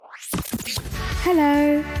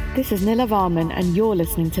Hello, this is Nilla Varman and you're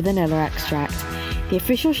listening to the Nilla Extract, the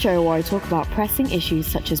official show where I talk about pressing issues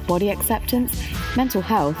such as body acceptance, mental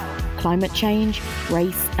health, climate change,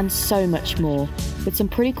 race and so much more, with some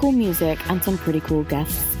pretty cool music and some pretty cool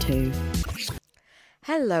guests too.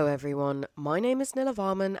 Hello everyone, my name is Nilla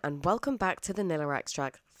Varman and welcome back to the Nilla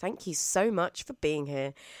Extract. Thank you so much for being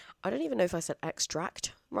here. I don't even know if I said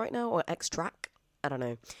extract right now or extract, I don't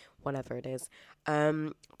know, whatever it is.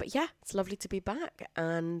 But yeah, it's lovely to be back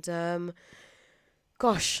and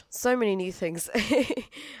gosh, so many new things.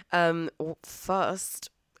 First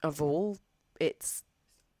of all, it's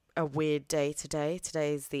a weird day today.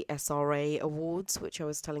 Today is the SRA Awards, which I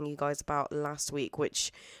was telling you guys about last week,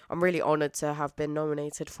 which I'm really honoured to have been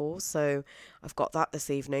nominated for. So I've got that this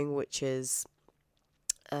evening, which is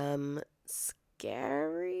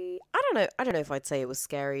scary. I don't know if I'd say it was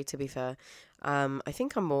scary, to be fair. I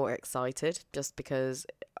think I'm more excited just because,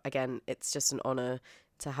 again, it's just an honour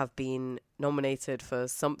to have been nominated for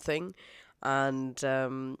something, and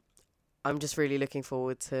I'm just really looking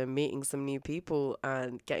forward to meeting some new people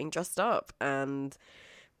and getting dressed up and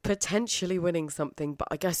potentially winning something, but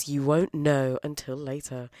I guess you won't know until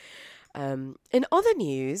later. In other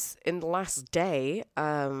news, in the last day,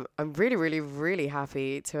 I'm really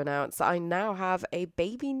happy to announce that I now have a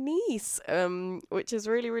baby niece, which is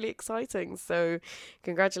really exciting. So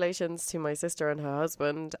congratulations to my sister and her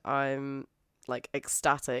husband. I'm like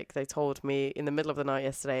ecstatic. They told me in the middle of the night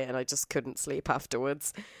yesterday and I just couldn't sleep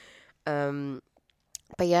afterwards. But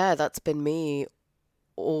yeah, that's been me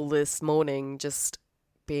all this morning, just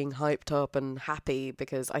being hyped up and happy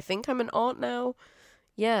because I think I'm an aunt now.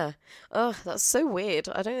 Yeah. That's so weird.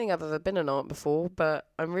 I don't think I've ever been an aunt before, but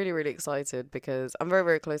I'm really excited because I'm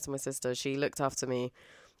very close to my sister. She looked after me.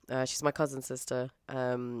 She's my cousin's sister.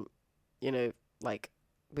 Like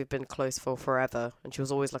we've been close for forever and she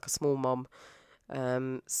was always like a small mom.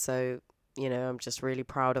 So, I'm just really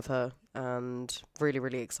proud of her and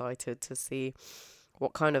really excited to see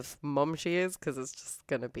what kind of mom she is because it's just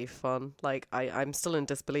going to be fun. Like I'm still in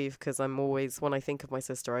disbelief because I'm always, when I think of my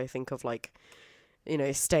sister, I think of like,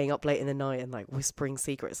 staying up late in the night and like whispering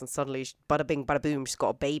secrets and suddenly bada bing, bada boom, she's got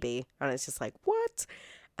a baby. And it's just like, what?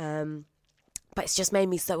 But it's just made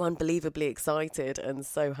me so unbelievably excited and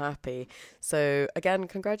so happy. So again,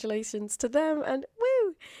 congratulations to them and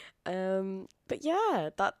woo! But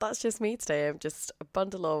yeah, that's just me today. I'm just a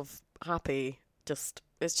bundle of happy.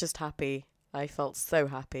 It's just happy. I felt so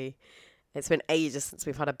happy. It's been ages since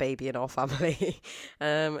we've had a baby in our family.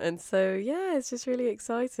 And so yeah, it's just really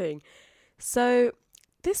exciting. So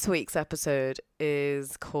this week's episode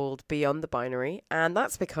is called Beyond the Binary, and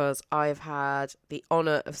that's because I've had the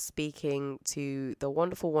honour of speaking to the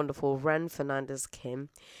wonderful Ren Fernandez-Kim,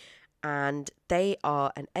 and they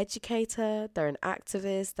are an educator, they're an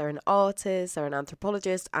activist, they're an artist, they're an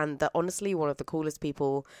anthropologist, and they're honestly one of the coolest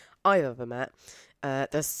people I've ever met.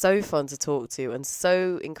 They're so fun to talk to and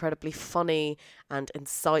so incredibly funny and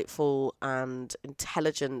insightful and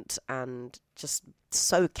intelligent and just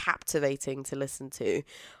so captivating to listen to.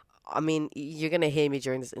 I mean, you're going to hear me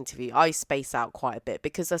during this interview. I space out quite a bit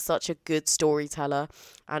because they're such a good storyteller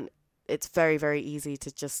and it's very easy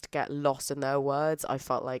to just get lost in their words. I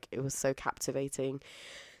felt like it was so captivating.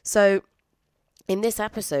 So in this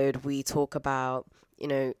episode, we talk about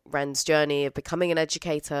Ren's journey of becoming an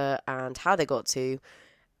educator and how they got to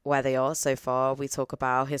where they are so far. We talk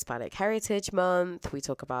about Hispanic Heritage Month. We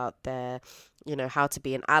talk about their, how to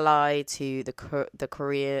be an ally to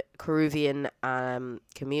the Peruvian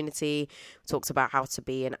community. We talked about how to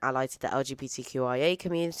be an ally to the LGBTQIA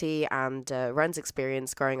community and Ren's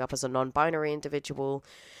experience growing up as a non-binary individual.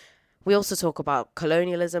 We also talk about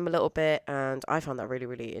colonialism a little bit, and I found that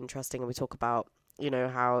really interesting. And we talk about,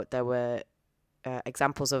 how there were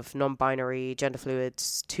examples of non-binary, gender fluid,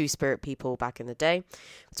 two-spirit people back in the day.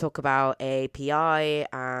 We talk about AAPI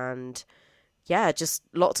and yeah, just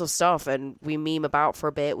lots of stuff. And we meme about for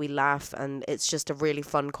a bit, we laugh, and it's just a really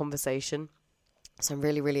fun conversation. So I'm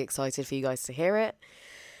really excited for you guys to hear it.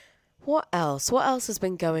 What else? What else has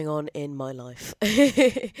been going on in my life?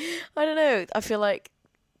 I don't know. I feel like,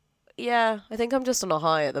 I think I'm just on a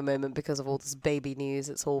high at the moment because of all this baby news.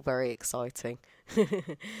 It's all very exciting.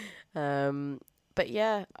 But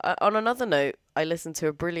yeah, on another note, I listened to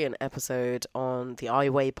a brilliant episode on the I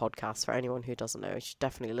Weigh podcast. For anyone who doesn't know, you should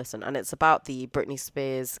definitely listen. And it's about the Britney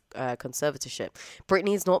Spears conservatorship.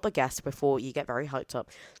 Britney's not the guest before you get very hyped up,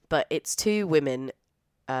 but it's two women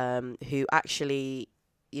who actually,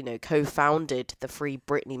 co-founded the Free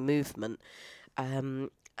Britney movement.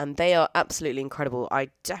 And they are absolutely incredible. I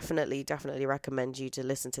definitely recommend you to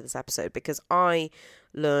listen to this episode because I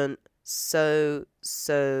learned so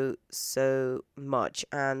much.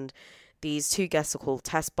 And these two guests are called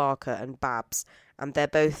Tess Barker and Babs, and they're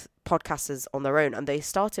both podcasters on their own. And they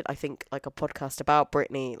started, I think, like a podcast about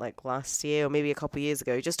Britney like last year or maybe a couple of years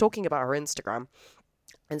ago, just talking about her Instagram.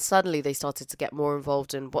 And suddenly they started to get more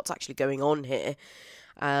involved in what's actually going on here,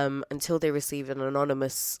 until they received an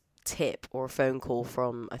anonymous tip or a phone call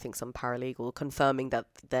from, I think, some paralegal confirming that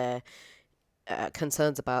their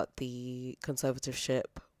concerns about the conservatorship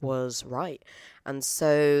was right. And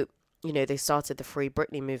so, you know, they started the Free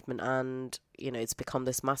Britney movement, and, you know, it's become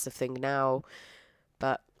this massive thing now.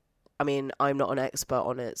 But, I mean, I'm not an expert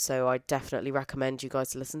on it, so I definitely recommend you guys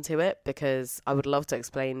to listen to it, because I would love to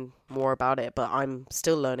explain more about it, but I'm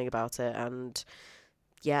still learning about it, and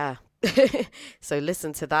yeah. So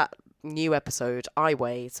listen to that new episode, I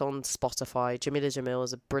Weigh. It's on Spotify. Jamila Jamil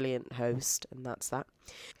is a brilliant host, and that's that.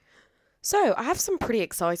 So I have some pretty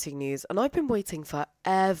exciting news, and I've been waiting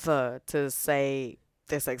forever to say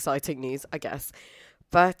this exciting news, I guess.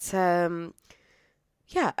 But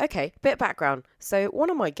yeah, okay, bit of background. So one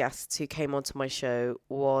of my guests who came onto my show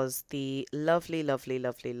was the lovely,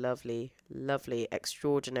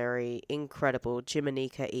 extraordinary, incredible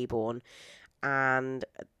Jimanika Eborn. And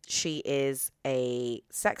she is a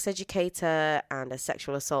sex educator and a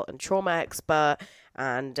sexual assault and trauma expert.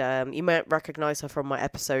 And you might recognize her from my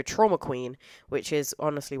episode Trauma Queen, which is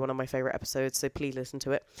honestly one of my favorite episodes, so please listen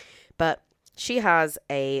to it. But she has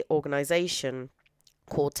a organization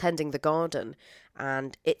called Tending the Garden,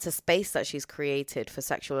 and it's a space that she's created for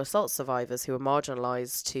sexual assault survivors who are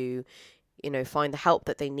marginalized to, you know, find the help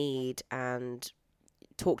that they need and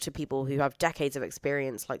talk to people who have decades of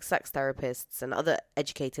experience, like sex therapists and other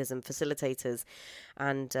educators and facilitators.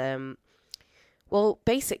 And well,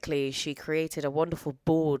 basically she created a wonderful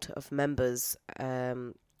board of members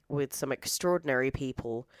with some extraordinary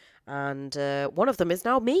people, and one of them is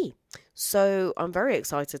now me. So I'm very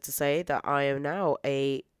excited to say that I am now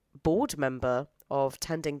a board member of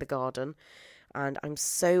Tending the Garden, and I'm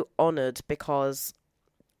so honoured because,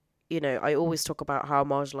 you know, I always talk about how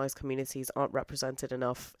marginalised communities aren't represented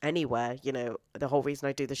enough anywhere. You know, the whole reason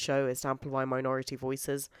I do the show is to amplify minority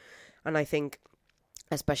voices. And I think,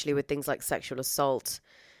 especially with things like sexual assault,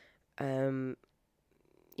 you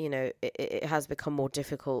know, it has become more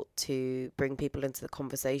difficult to bring people into the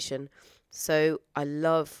conversation. So I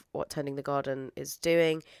love what Tending the Garden is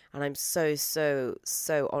doing, and I'm so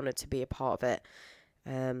honoured to be a part of it.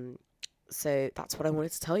 So that's what I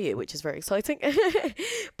wanted to tell you, which is very exciting.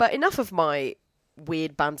 But enough of my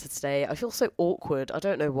weird banter today. I feel so awkward. I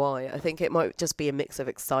don't know why. I think it might just be a mix of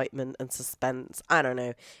excitement and suspense. I don't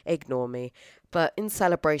know. Ignore me. But in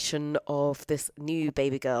celebration of this new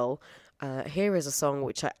baby girl, here is a song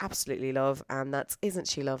which I absolutely love, and that's Isn't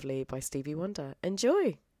She Lovely by Stevie Wonder.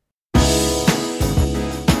 Enjoy!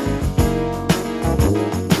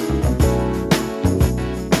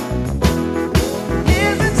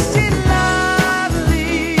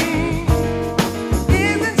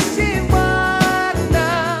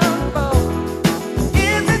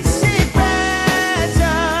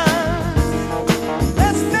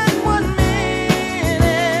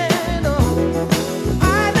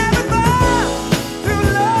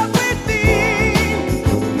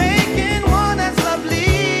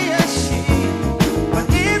 Lovely as she, but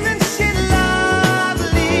isn't she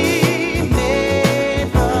lovely?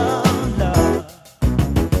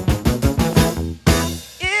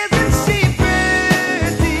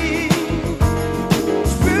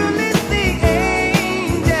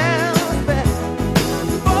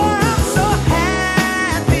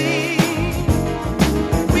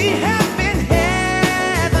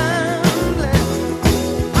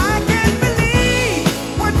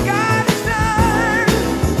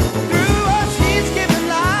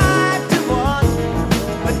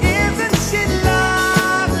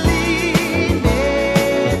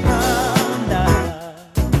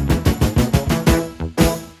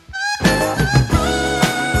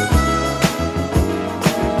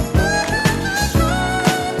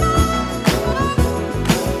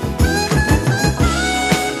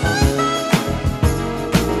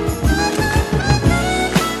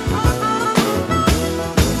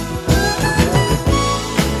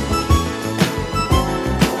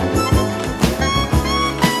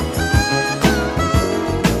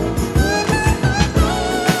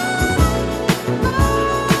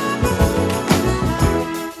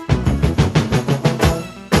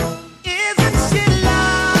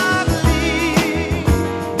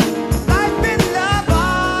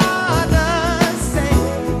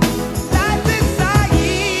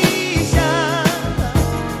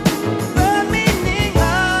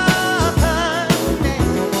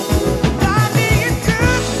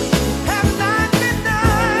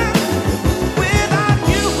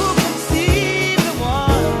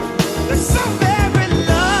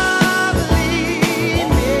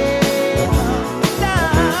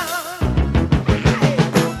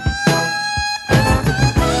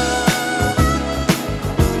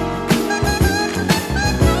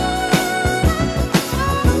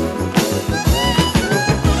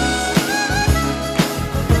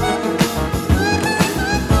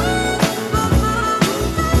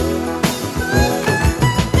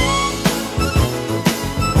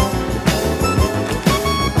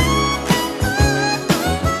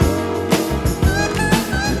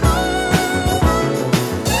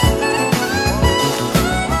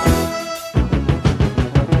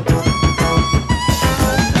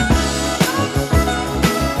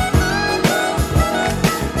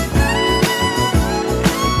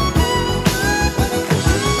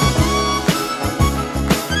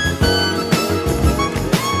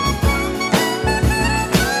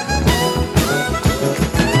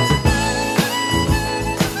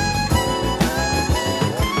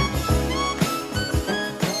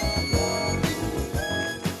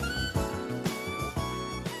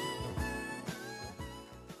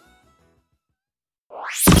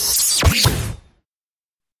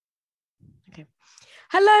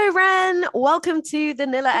 Hello, Ren. Welcome to the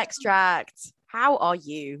Nilla Extract. How are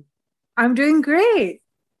you? I'm doing great.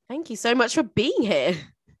 Thank you so much for being here.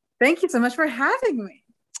 Thank you so much for having me.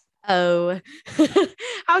 Oh,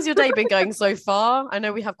 how's your day been going so far? I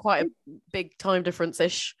know we have quite a big time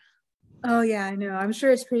difference-ish. Oh yeah, I know. I'm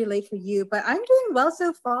sure it's pretty late for you, but I'm doing well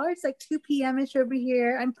so far. It's like 2 p.m.-ish over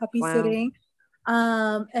here. I'm puppy Wow. sitting.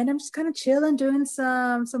 And I'm just kind of chilling, doing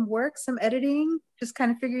some work, some editing, just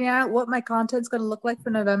kind of figuring out what my content's gonna look like for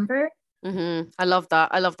November. I love that.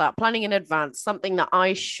 I love that. Planning in advance, something that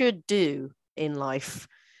I should do in life,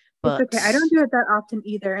 It's but okay. I don't do it that often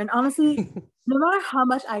either. And honestly, no matter how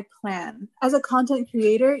much I plan, as a content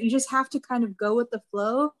creator, you just have to kind of go with the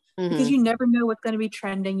flow because Mhm. you never know what's going to be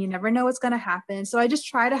trending. You never know what's going to happen. So I just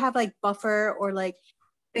try to have like buffer or like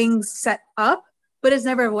things set up, but it's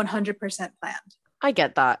never 100% planned. I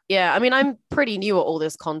get that. Yeah. I mean, I'm pretty new at all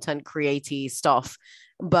this content creative stuff,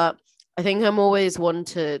 but I think I'm always one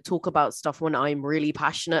to talk about stuff when I'm really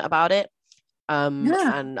passionate about it.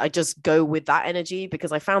 Yeah. And I just go with that energy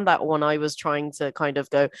because I found that when I was trying to kind of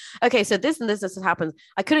go, okay, so this and this has happened,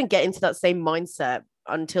 I couldn't get into that same mindset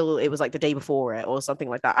until it was like the day before it or something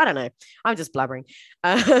like that. I don't know. I'm just blabbering.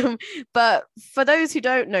 Um, but for those who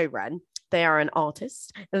don't know Ren, they are an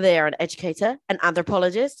artist, they are an educator, an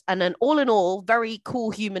anthropologist, and an all in all very cool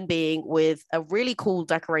human being with a really cool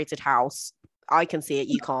decorated house. I can see it,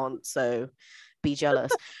 you can't, so be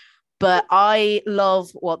jealous. But I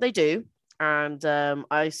love what they do. And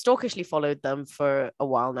I stalkishly followed them for a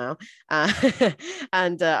while now. Uh,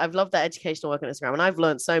 and I've loved their educational work on Instagram. And I've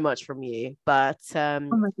learned so much from you. But, Oh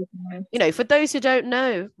my goodness. for those who don't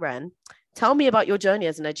know, Ren, tell me about your journey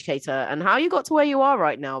as an educator and how you got to where you are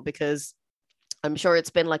right now, because I'm sure it's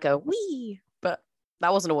been like a wee, but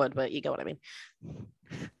that wasn't a word, but you get what I mean.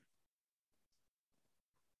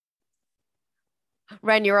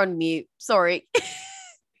 Ren, you're on mute. Sorry.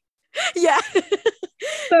 Yeah.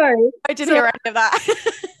 Sorry. I didn't hear any of that.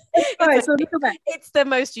 All right, so let's go back. It's the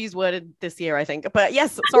most used word this year, I think. But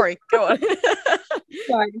yes, sorry, go on.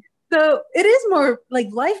 Sorry. So it is more like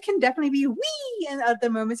life can definitely be wee, and other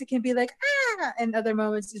moments it can be like and other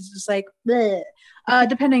moments it's just like bleh,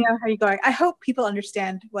 depending on how you're going. I hope people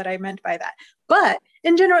understand what I meant by that. But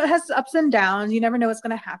in general, it has ups and downs. You never know what's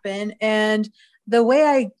going to happen. And the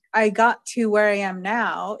way I got to where I am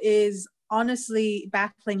now is honestly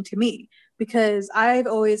baffling to me because I've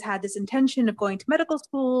always had this intention of going to medical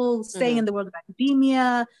school, staying in the world of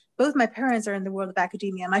academia. Both my parents are in the world of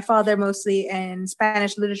academia. My father mostly in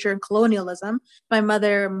Spanish literature and colonialism. My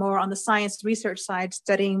mother more on the science research side,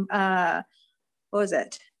 studying what was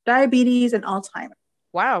it? Diabetes and Alzheimer's.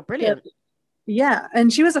 Wow, brilliant. So, yeah,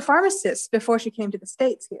 and she was a pharmacist before she came to the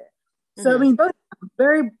States here. So I mean, both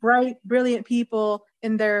very bright, brilliant people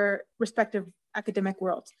in their respective academic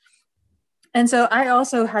worlds. And so I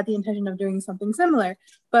also had the intention of doing something similar,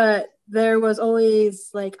 but there was always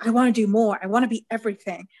like, I want to do more. I want to be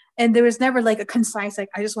everything. And there was never like a concise, like,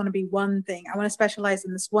 I just want to be one thing. I want to specialize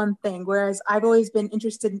in this one thing. Whereas I've always been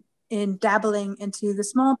interested in dabbling into the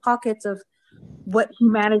small pockets of what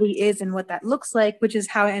humanity is and what that looks like, which is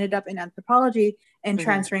how I ended up in anthropology and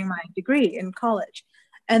transferring my degree in college.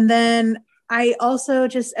 And then I also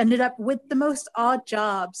just ended up with the most odd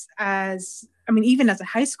jobs even as a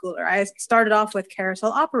high schooler. I started off with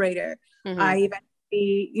carousel operator. I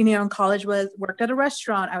eventually, in college worked at a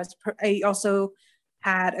restaurant. I also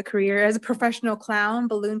had a career as a professional clown,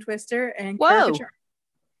 balloon twister, and caricature.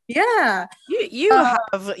 Yeah.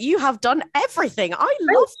 You have done everything. I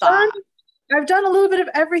love that. I've done a little bit of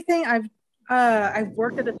everything. I've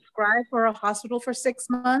worked as a scribe for a hospital for 6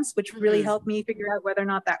 months, which really helped me figure out whether or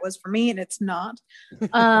not that was for me, and it's not.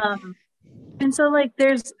 And so like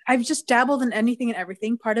I've just dabbled in anything and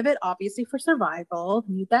everything. Part of it, obviously, for survival,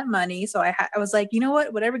 need that money. So I was like, you know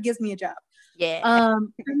what, whatever gives me a job. Yeah.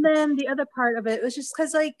 And then the other part of it was just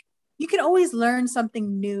because like you can always learn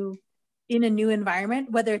something new in a new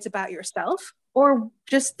environment, whether it's about yourself or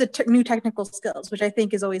just the new technical skills, which I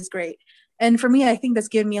think is always great. And for me, I think that's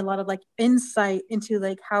given me a lot of like insight into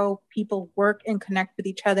like how people work and connect with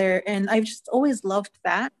each other. And I've just always loved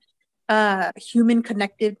that. Human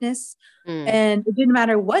connectiveness. And it didn't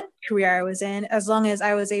matter what career I was in, as long as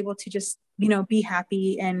I was able to just, be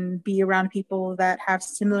happy and be around people that have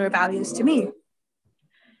similar values to me.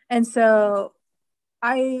 And so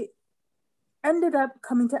I ended up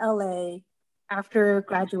coming to LA after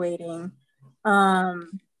graduating,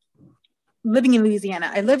 living in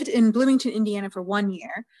Louisiana. I lived in Bloomington, Indiana for 1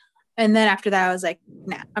 year. And then after that, I was like,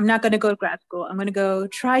 nah, I'm not going to go to grad school. I'm going to go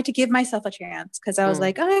try to give myself a chance because I was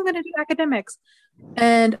like, oh, I'm going to do academics.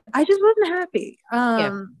 And I just wasn't happy.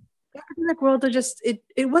 the academic world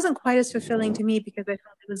it wasn't quite as fulfilling to me because I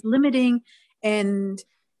felt it was limiting, and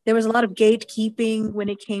there was a lot of gatekeeping when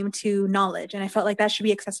it came to knowledge, and I felt like that should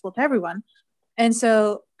be accessible to everyone. And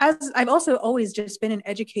so, as I've also always just been an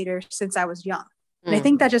educator since I was young. And I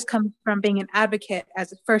think that just comes from being an advocate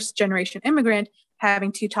as a first generation immigrant,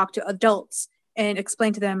 having to talk to adults and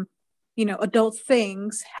explain to them, adult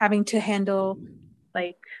things, having to handle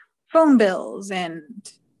like phone bills and,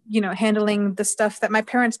 handling the stuff that my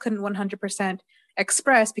parents couldn't 100%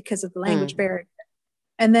 express because of the language barrier.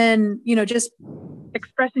 And then, just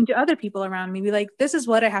expressing to other people around me, be like, this is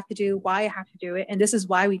what I have to do, why I have to do it, and this is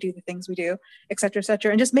why we do the things we do, et cetera,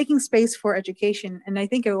 and just making space for education. And I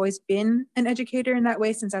think I've always been an educator in that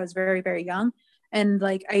way since I was very, very young. And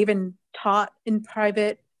like I even taught in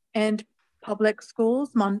private and public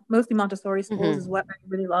schools, mostly Montessori schools is what I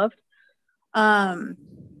really loved. And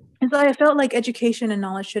so I felt like education and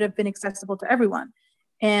knowledge should have been accessible to everyone.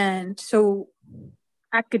 And so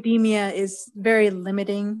academia is very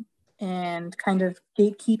limiting and kind of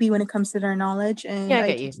gatekeepy when it comes to their knowledge. And I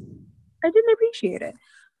get you. I didn't appreciate it.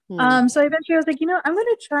 So eventually I was like, I'm going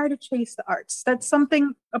to try to chase the arts. That's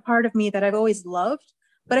something, a part of me that I've always loved,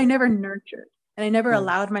 but I never nurtured. And I never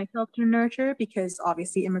allowed myself to nurture because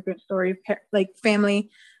obviously immigrant story, like family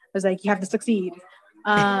was like, you have to succeed.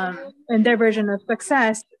 And their version of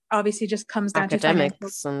success obviously just comes down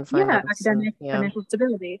academics to financial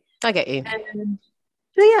stability. I get you. And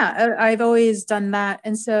so yeah, I've always done that.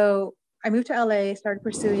 And so I moved to LA, started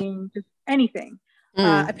pursuing just anything.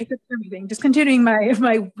 I picked up everything, just continuing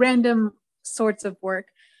my random sorts of work.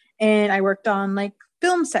 And I worked on like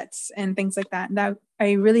film sets and things like that. And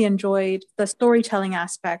I really enjoyed the storytelling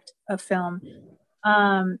aspect of film.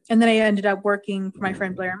 And then I ended up working for my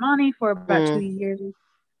friend Blair Amani for about 2 years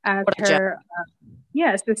as her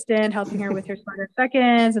assistant, helping her with her smarter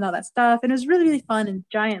seconds and all that stuff. And it was really, really fun and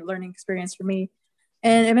giant learning experience for me.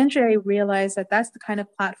 And eventually I realized that that's the kind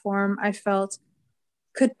of platform I felt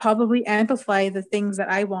could probably amplify the things that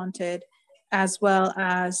I wanted, as well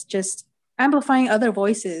as just amplifying other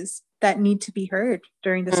voices that need to be heard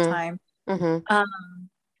during this time.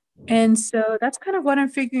 And so that's kind of what I'm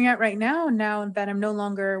figuring out right now that I'm no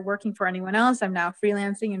longer working for anyone else. I'm now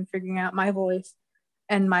freelancing and figuring out my voice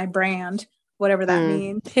and my brand, whatever that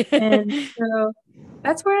means. And so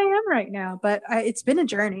that's where I am right now. But it's been a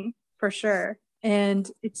journey for sure. And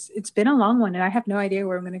it's been a long one, and I have no idea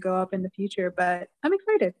where I'm going to go up in the future, but I'm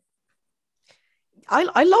excited.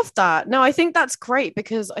 I love that. No, I think that's great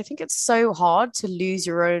because I think it's so hard to lose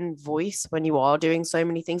your own voice when you are doing so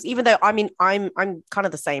many things. Even though, I mean, I'm kind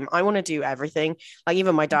of the same. I want to do everything. Like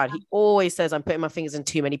even my dad, he always says I'm putting my fingers in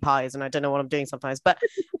too many pies, and I don't know what I'm doing sometimes. But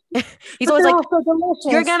he's always like,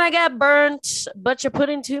 "You're gonna get burnt, but you're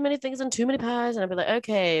putting too many things in too many pies," and I'd be like,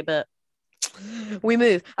 "Okay, but." We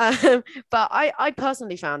move. But I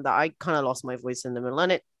personally found that I kind of lost my voice in the middle,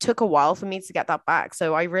 and it took a while for me to get that back.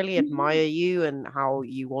 So I really admire you and how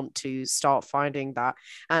you want to start finding that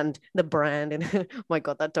and the brand. And oh my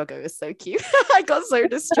God, that doggo is so cute. I got so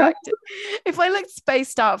distracted. If I looked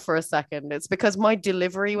spaced out for a second, it's because my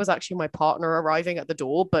delivery was actually my partner arriving at the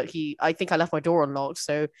door, but I think I left my door unlocked.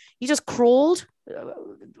 So he just crawled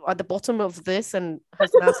at the bottom of this and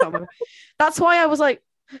has now something. That's why I was like,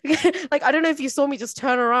 I don't know if you saw me just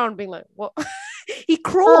turn around being like, what? He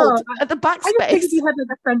crawled at the back space. I think you had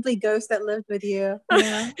a friendly ghost that lived with you.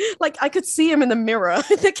 Yeah. Like I could see him in the mirror,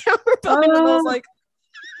 the camera behind, and I was like,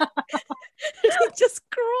 he just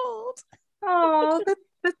crawled. Oh,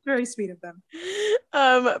 that's very sweet of them.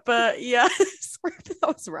 But yeah, that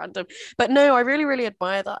was random. But no, I really, really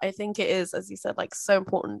admire that. I think it is, as you said, like so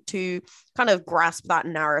important to kind of grasp that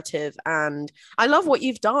narrative. And I love what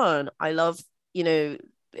you've done. I love,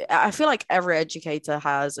 I feel like every educator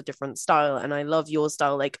has a different style, and I love your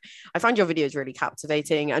style. Like I find your videos really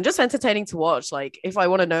captivating and just entertaining to watch. Like if I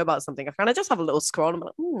want to know about something, I kind of just have a little scroll and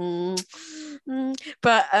I'm like,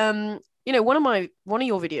 But one of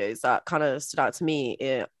your videos that kind of stood out to me,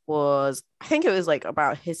 I think it was like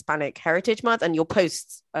about Hispanic Heritage Month and your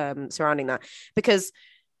posts surrounding that, because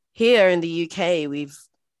here in the UK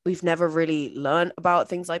we've never really learned about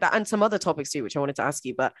things like that, and some other topics too, which I wanted to ask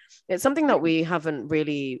you, but it's something that we haven't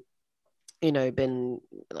really, been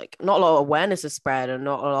like, not a lot of awareness is spread, and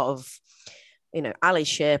not a lot of,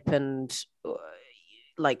 allyship, and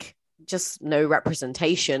like just no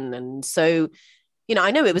representation. And so, I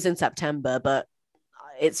know it was in September, but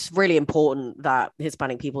it's really important that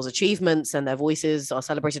Hispanic people's achievements and their voices are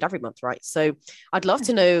celebrated every month, right? So I'd love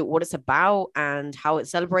to know what it's about and how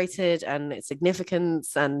it's celebrated and its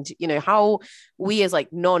significance, and, how we as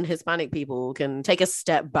like non-Hispanic people can take a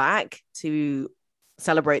step back to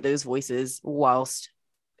celebrate those voices whilst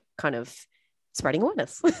kind of spreading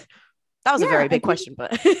awareness? That was a very big question,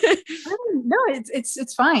 but no,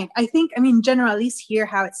 it's fine. I think, in general, at least here,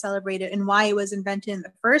 how it's celebrated and why it was invented in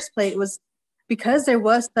the first place was because there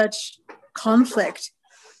was such conflict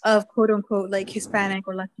of quote unquote like Hispanic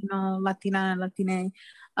or Latino, Latina, Latine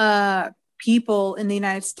people in the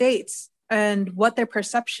United States and what their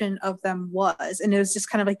perception of them was. And it was just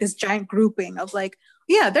kind of like this giant grouping of like,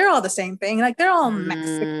 yeah, they're all the same thing. Like they're all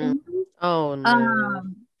Mexican. Oh no.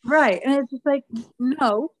 Right. And it's just like,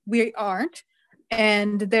 no, we aren't.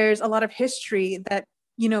 And there's a lot of history that,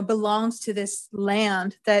 belongs to this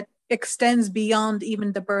land that extends beyond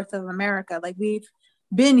even the birth of America. Like we've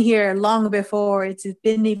been here long before it's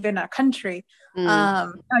been even a country.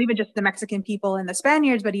 Not even just the Mexican people and the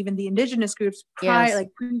Spaniards, but even the indigenous groups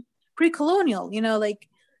pre-colonial, like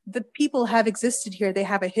the people have existed here. They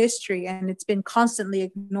have a history and it's been constantly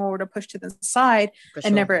ignored or pushed to the side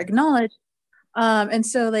and never acknowledged. And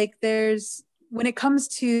so like when it comes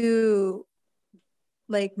to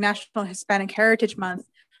like National Hispanic Heritage Month,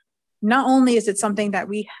 not only is it something that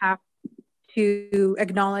we have to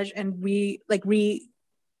acknowledge and revisit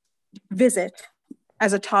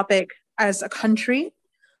as a topic as a country,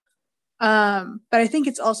 but I think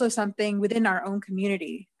it's also something within our own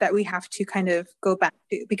community that we have to kind of go back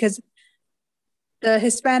to, because the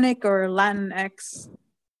Hispanic or Latinx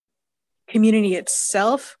community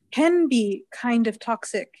itself can be kind of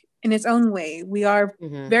toxic in its own way. We are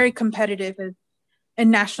very competitive and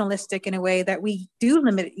nationalistic in a way that we do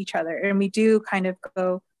limit each other, and we do kind of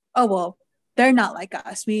go, oh, well, they're not like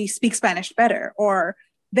us. We speak Spanish better, or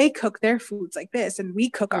they cook their foods like this and we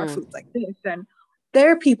cook our foods like this. And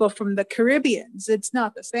they're people from the Caribbeans. It's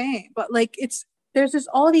not the same. But like there's just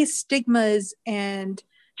all these stigmas and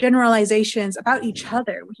generalizations about each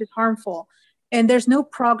other, which is harmful. And there's no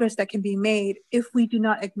progress that can be made if we do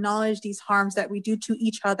not acknowledge these harms that we do to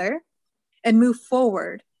each other and move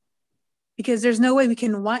forward. Because there's no way we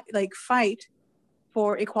can fight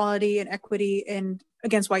for equality and equity and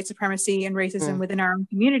against white supremacy and racism within our own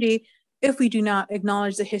community if we do not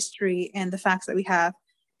acknowledge the history and the facts that we have,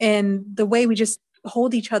 and the way we just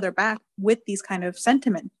hold each other back with these kind of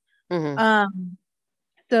sentiments.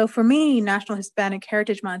 So for me, National Hispanic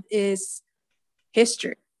Heritage Month is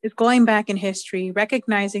history. It's going back in history,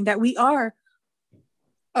 recognizing that we are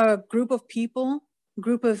a group of people,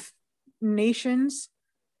 group of nations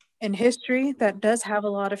in history that does have a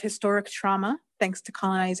lot of historic trauma thanks to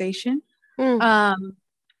colonization.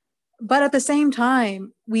 But at the same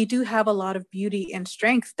time, we do have a lot of beauty and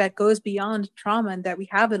strength that goes beyond trauma, and that we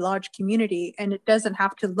have a large community, and it doesn't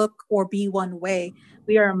have to look or be one way.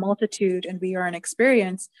 We are a multitude and we are an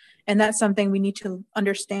experience. And that's something we need to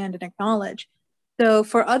understand and acknowledge. So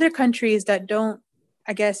for other countries that don't,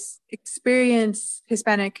 I guess, experience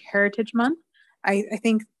Hispanic Heritage Month, I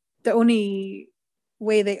think the only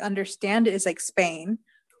way they understand it is like Spain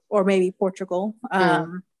or maybe Portugal.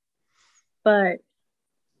 But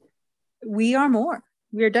we are more.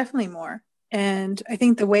 We are definitely more. And I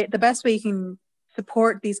think the best way you can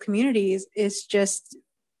support these communities is just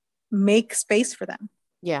make space for them.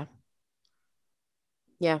 Yeah.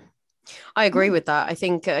 I agree with that. I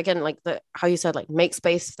think again, like how you said, like make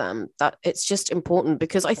space for them, that it's just important,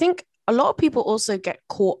 because I think a lot of people also get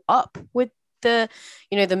caught up with the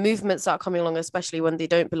movements that are coming along, especially when they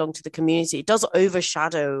don't belong to the community. It does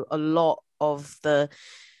overshadow a lot of the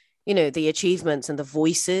achievements and the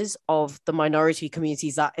voices of the minority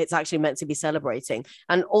communities that it's actually meant to be celebrating.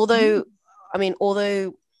 And although I know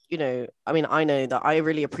that I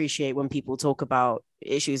really appreciate when people talk about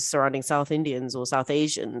issues surrounding South Indians or South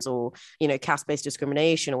Asians or, caste-based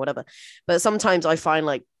discrimination or whatever. But sometimes I find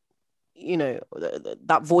like,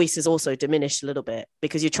 that voice is also diminished a little bit,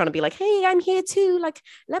 because you're trying to be like, hey, I'm here too. Like,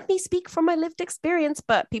 let me speak from my lived experience.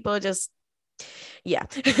 But people are just,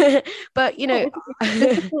 but,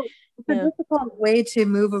 It's a difficult way to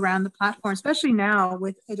move around the platform, especially now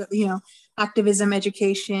with, activism,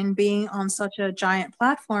 education being on such a giant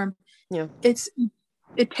platform.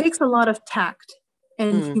 It takes a lot of tact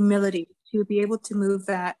and humility to be able to move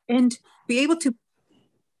that and be able to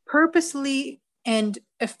purposely and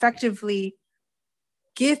effectively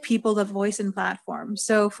give people the voice and platform.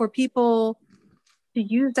 So for people to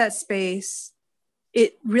use that space,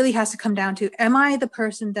 it really has to come down to, am I the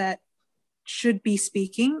person that should be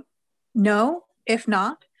speaking? No. If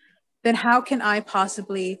not, then how can I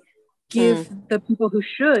possibly give the people who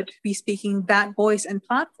should be speaking that voice and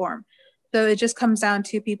platform? So it just comes down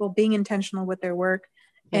to people being intentional with their work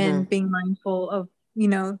and being mindful of,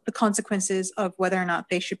 the consequences of whether or not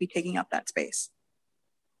they should be taking up that space.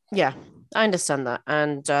 Yeah, I understand that.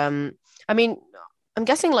 And I'm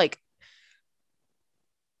guessing like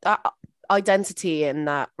that identity and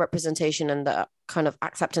that representation and that kind of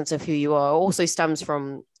acceptance of who you are also stems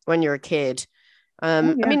from when you're a kid. Oh,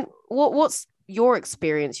 I yeah. mean, what's your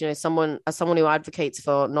experience, someone who advocates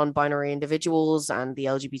for non-binary individuals and the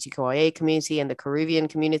LGBTQIA community and the Caribbean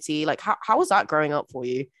community? Like, how was that growing up for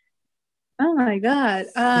you? Oh my God.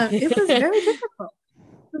 It was very difficult.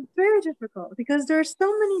 It was very difficult because there are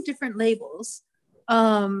so many different labels.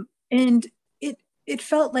 And it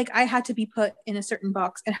felt like I had to be put in a certain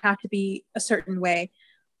box and have to be a certain way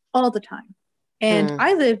all the time. And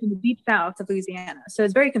I lived in the deep south of Louisiana, so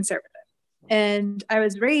it's very conservative. And I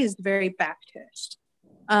was raised very Baptist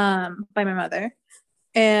by my mother.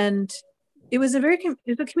 And it was a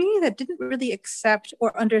community that didn't really accept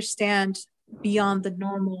or understand beyond the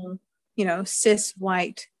normal, cis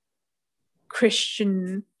white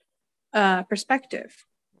Christian perspective.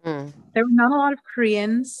 There were not a lot of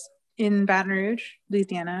Koreans in Baton Rouge,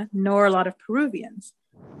 Louisiana, nor a lot of Peruvians.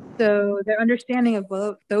 So their understanding of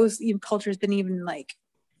those cultures didn't even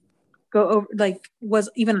go over, was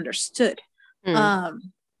even understood.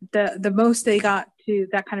 The most they got to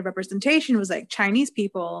that kind of representation was Chinese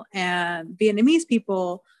people and Vietnamese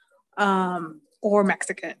people, or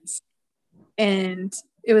Mexicans. And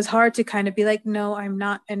it was hard to kind of be like, no, I'm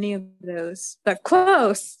not any of those, but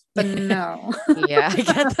close, but no. Yeah, I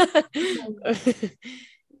get that.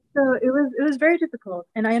 So it was very difficult.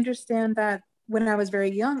 And I understand that when I was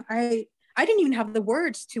very young, I didn't even have the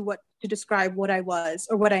words to describe what I was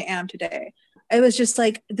or what I am today. It was just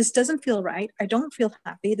like, this doesn't feel right. I don't feel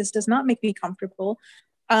happy. This does not make me comfortable.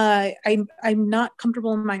 I'm not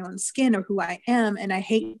comfortable in my own skin or who I am. And I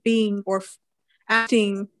hate being or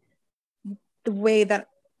acting the way that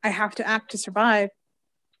I have to act to survive.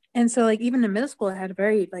 And so even in middle school, I had a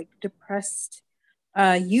very depressed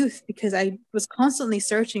youth because I was constantly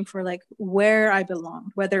searching for where I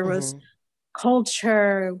belonged, whether it was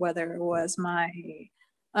culture, whether it was my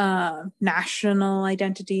national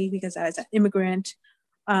identity because I was an immigrant,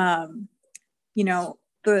 my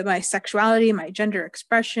sexuality, my gender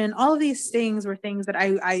expression, all of these things were things that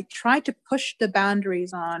I tried to push the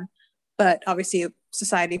boundaries on, but obviously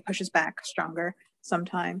society pushes back stronger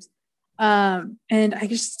sometimes. And I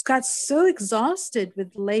just got so exhausted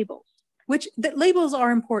with labels, which the labels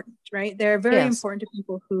are important, right? They're very important to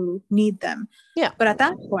people who need them. Yeah. But at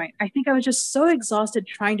that point, I think I was just so exhausted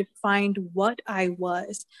trying to find what I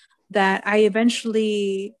was that I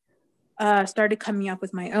eventually started coming up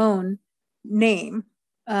with my own name,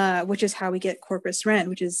 which is how we get Corpus Ren,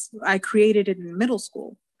 which is I created it in middle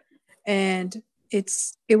school. And it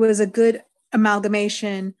was a good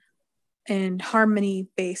amalgamation and harmony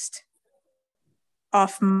based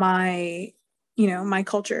off my my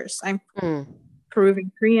cultures. I'm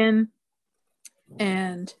Peruvian Korean,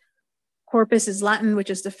 and Corpus is Latin, which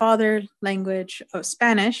is the father language of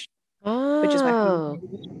Spanish, which is my father's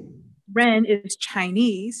language. Ren is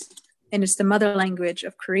Chinese, and it's the mother language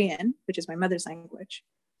of Korean, which is my mother's language.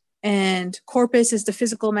 And corpus is the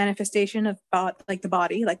physical manifestation of the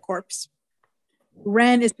body, like corpse.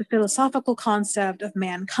 Ren is the philosophical concept of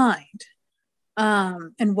mankind,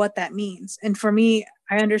 and what that means. And for me,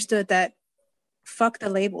 I understood that fuck the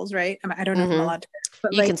labels, right? I don't know if I'm allowed to,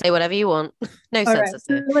 but you can say whatever you want. No censorship.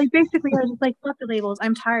 So basically, I was just fuck the labels.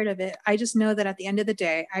 I'm tired of it. I just know that at the end of the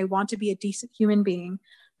day, I want to be a decent human being.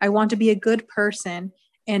 I want to be a good person,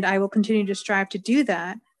 and I will continue to strive to do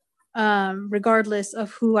that, regardless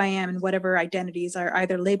of who I am and whatever identities are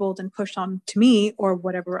either labeled and pushed on to me or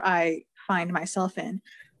whatever I find myself in.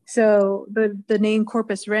 So the name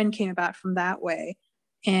Corpus Ren came about from that way.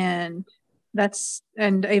 And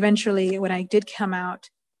eventually when I did come out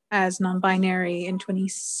as non-binary in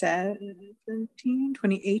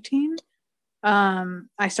 2018,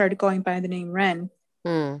 I started going by the name Ren.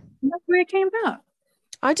 And that's where it came about.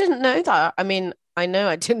 I didn't know that. I mean, I know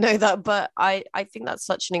I didn't know that, but I think that's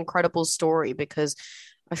such an incredible story because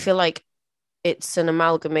I feel like it's an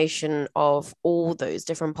amalgamation of all those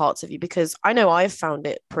different parts of you, because I know I've found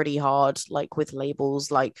it pretty hard, with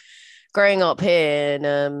labels, growing up here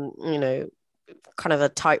and, kind of a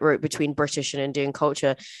tightrope between British and Indian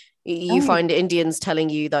culture. You find Indians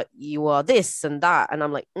telling you that you are this and that, and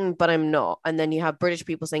I'm like, but I'm not. And then you have British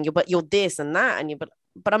people saying, but you're this and that, and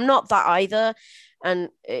but I'm not that either. And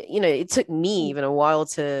it took me even a while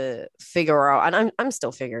to figure out, and I'm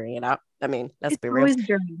still figuring it out. I mean, let's be real,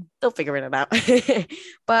 still figuring it out.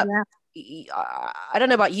 But I don't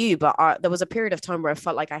know about you, but there was a period of time where I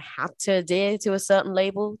felt like I had to adhere to a certain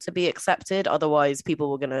label to be accepted. Otherwise,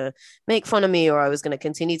 people were gonna make fun of me, or I was gonna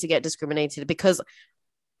continue to get discriminated because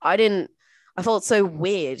I felt so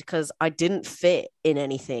weird because I didn't fit in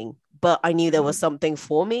anything, but I knew there was something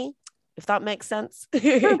for me, if that makes sense. No,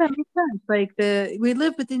 that makes sense. Like we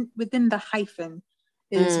live within the hyphen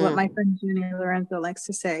is what my friend Jenny Lorenzo likes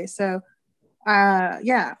to say. So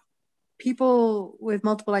yeah, people with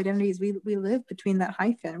multiple identities, we live between that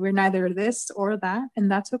hyphen. We're neither this or that,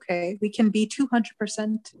 and that's okay. We can be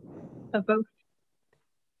 200% of both.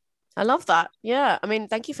 I love that. Yeah. I mean,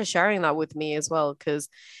 thank you for sharing that with me as well, because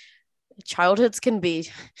childhoods can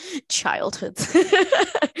be childhoods.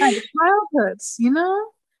 Right, childhoods, you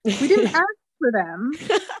know? We didn't ask for them.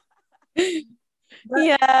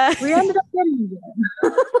 Yeah. We ended up getting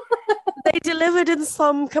them. They delivered in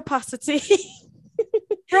some capacity.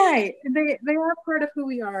 Right. They are part of who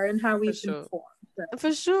we are and how we've been formed. So.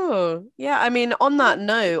 For sure. Yeah. I mean, on that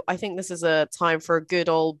note, I think this is a time for a good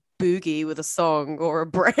old boogie with a song or a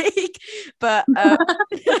break. But I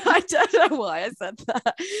don't know why I said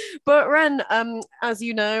that. But Ren, as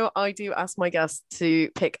you know, I do ask my guests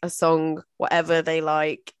to pick a song, whatever they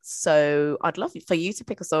like. So I'd love for you to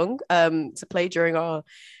pick a song to play during our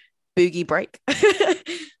boogie break.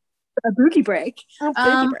 A boogie break.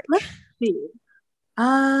 Break. Let's see.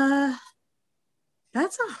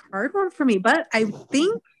 That's a hard one for me, but I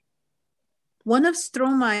think one of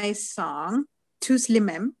Stromae's song, Tous les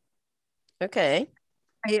mêmes. Okay.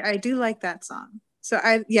 I do like that song. So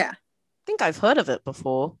I think I've heard of it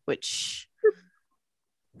before, which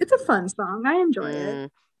it's a fun song. I enjoy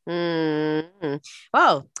it.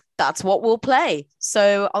 Well, that's what we'll play.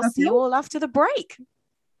 So I'll see you all after the break.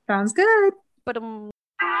 Sounds good. But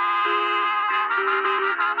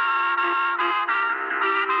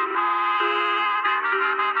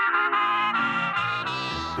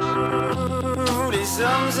Les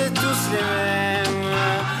hommes et tous les mêmes,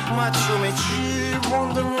 macho mais tu,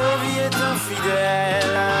 monde de ma vie est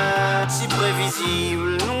infidèle, si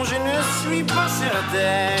prévisible, non je ne suis pas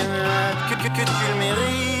certaine que tu le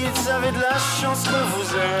mérites, avez de la chance qu'on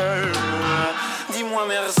vous aime, dis-moi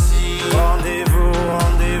merci. Rendez-vous,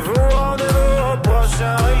 rendez-vous, rendez-vous au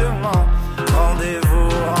prochain règlement, rendez-vous,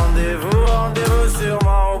 rendez-vous, rendez-vous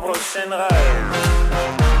sûrement au prochain rêve.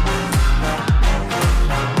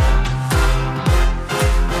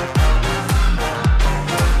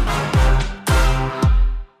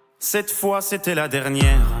 Cette fois c'était la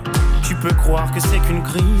dernière. Tu peux croire que c'est qu'une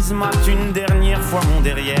crise. Mate une dernière fois mon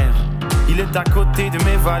derrière. Il est à côté de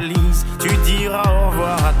mes valises. Tu diras au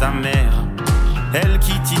revoir à ta mère. Elle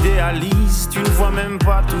qui t'idéalise. Tu ne vois même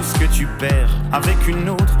pas tout ce que tu perds. Avec une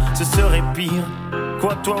autre ce serait pire.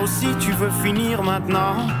 Quoi toi aussi tu veux finir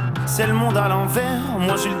maintenant? C'est le monde à l'envers.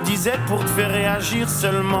 Moi je le disais pour te faire réagir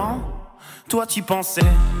seulement. Toi t'y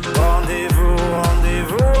pensais. Rendez-vous,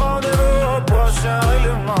 rendez-vous, rendez-vous au prochain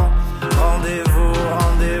règlement. Rendez-vous,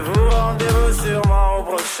 rendez-vous, rendez-vous sûrement au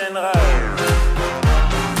prochain rêve.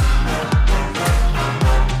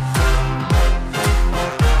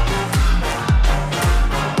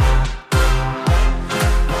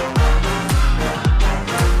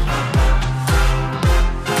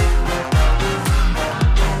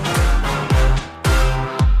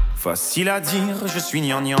 Facile à dire, je suis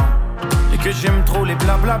gnangnan. Et que j'aime trop les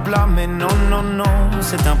blablabla. Mais non, non, non,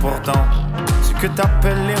 c'est important. Ce que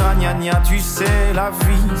t'appelles les ragnagnas. Tu sais, la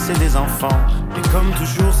vie, c'est des enfants. Et comme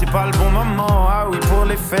toujours, c'est pas le bon moment. Ah oui, pour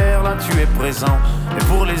les faire, là, tu es présent. Et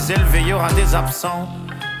pour les élever, il y aura des absents.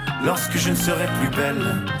 Lorsque je ne serai plus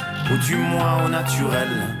belle, ou du moins au naturel.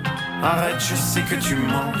 Arrête, je sais que tu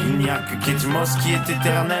mens. Il n'y a que Kate Moss qui est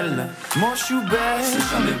éternelle. Moche ou belle, c'est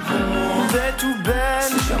jamais bon. Bête ou belle,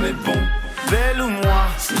 c'est jamais bon. Belle ou moi,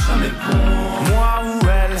 c'est jamais bon. Moi ou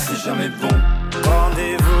elle, c'est jamais bon.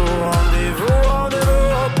 Rendez-vous, rendez-vous, rendez-vous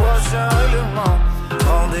au prochain règlement.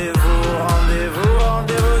 Rendez-vous, rendez-vous,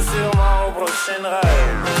 rendez-vous sûrement au prochain rêve.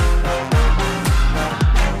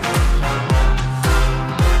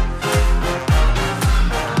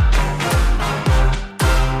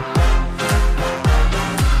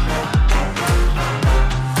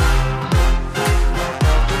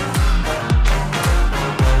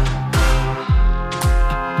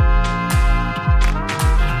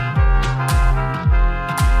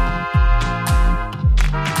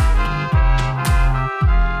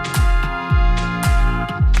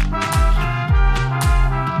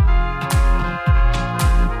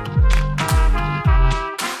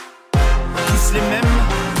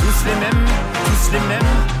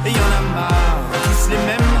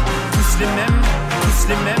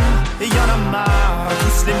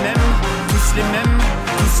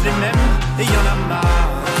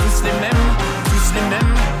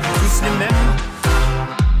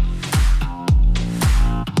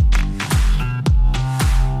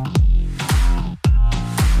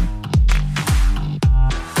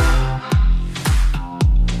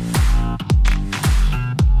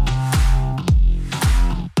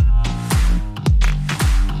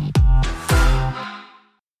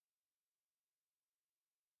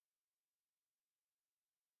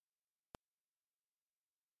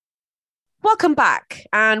 welcome back.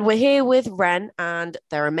 And we're here with Ren, and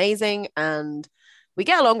they're amazing. And we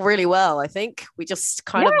get along really well, I think. We just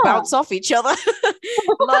kind of bounce off each other.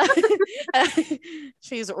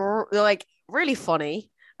 She's like really funny,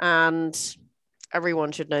 and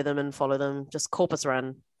everyone should know them and follow them. Just Corpus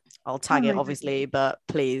Ren. I'll tag it, obviously, but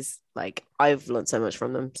please, like, I've learned so much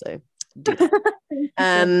from them, so do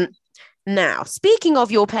that. Now, speaking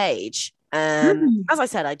of your page, as I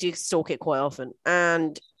said, I do stalk it quite often,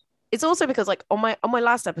 and it's also because, like, on my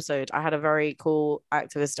last episode, I had a very cool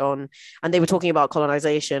activist on, and they were talking about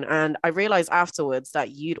colonization, and I realized afterwards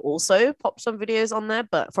that you'd also pop some videos on there,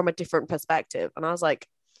 but from a different perspective, and I was like,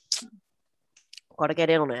 gotta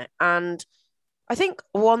get in on it. And I think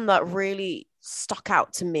one that really stuck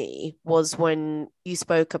out to me was when you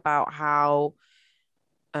spoke about how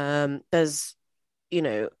there's,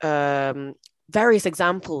 various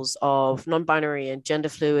examples of non-binary and gender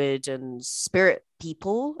fluid and spirit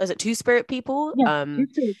people. Is it two-spirit people? Yeah,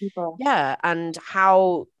 two-spirit people. Yeah, and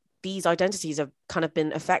how these identities have kind of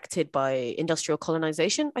been affected by industrial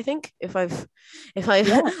colonization, I think, if I've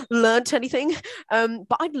learned anything.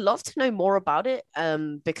 But I'd love to know more about it,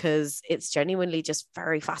 because it's genuinely just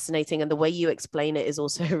very fascinating, and the way you explain it is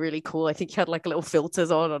also really cool. I think you had like little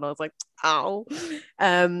filters on, and I was like, ow.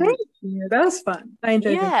 Thank you. That was fun. I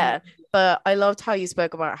enjoyed it. Yeah. But I loved how you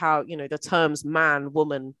spoke about how, the terms man,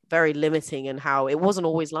 woman, very limiting, and how it wasn't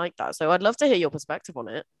always like that. So I'd love to hear your perspective on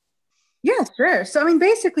it. Yeah, sure. So, I mean,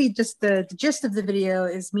 basically, just the gist of the video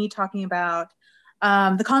is me talking about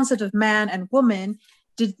the concept of man and woman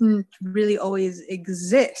didn't really always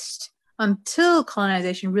exist until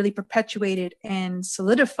colonization really perpetuated and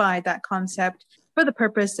solidified that concept for the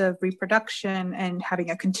purpose of reproduction and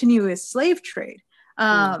having a continuous slave trade.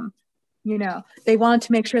 They wanted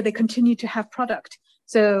to make sure they continued to have product.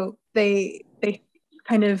 So they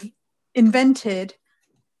kind of invented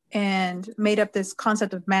and made up this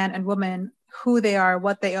concept of man and woman, who they are,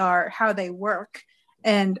 what they are, how they work,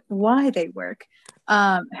 and why they work,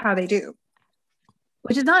 how they do,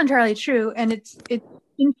 which is not entirely true. And it's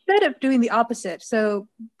instead of doing the opposite. So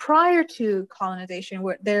prior to colonization,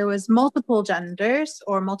 where there was multiple genders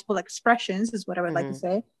or multiple expressions, is what I would like to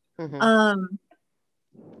say.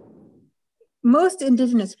 Most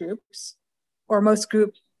indigenous groups, or most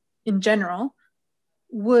groups in general,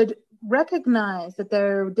 would recognize that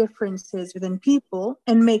there are differences within people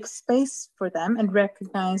and make space for them and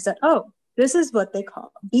recognize that, oh, this is what they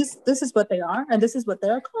call these, this is what they are, and this is what they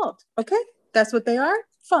are called. Okay, that's what they are.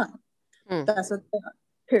 Fine. That's what they are.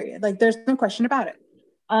 Period. Like, there's no question about it.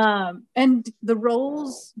 And the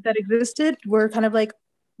roles that existed were kind of like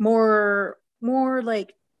more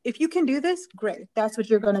like, if you can do this, great. That's what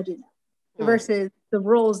you're gonna do now. Versus the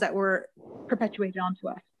roles that were perpetuated onto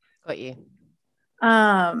us. Got you.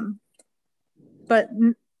 But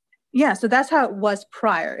yeah, so that's how it was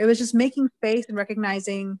prior. It was just making space and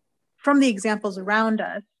recognizing from the examples around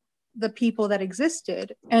us the people that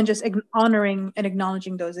existed and just honoring and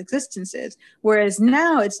acknowledging those existences. Whereas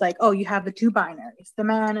now it's like, oh, you have the two binaries, the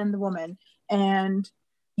man and the woman, and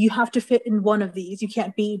you have to fit in one of these. You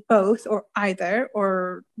can't be both or either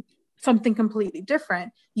or something completely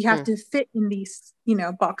different. You have to fit in these,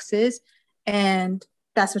 boxes, and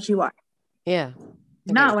that's what you are. Yeah.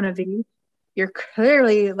 Not one of these. You're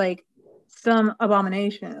clearly like some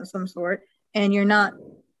abomination of some sort, and you're not,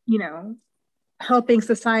 helping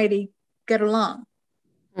society get along,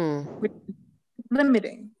 which is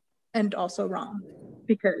limiting and also wrong,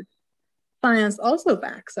 because science also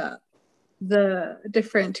backs up the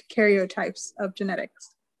different karyotypes of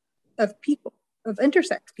genetics of people, of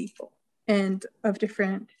intersex people, and of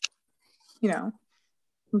different, the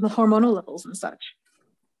hormonal levels and such.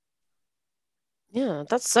 Yeah,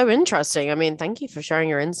 that's so interesting. I mean, thank you for sharing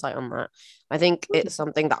your insight on that. I think it's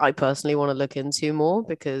something that I personally want to look into more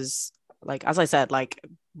because, like, as I said, like,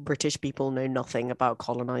 British people know nothing about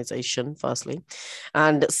colonization, firstly.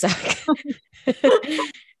 And second,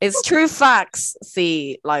 it's true facts.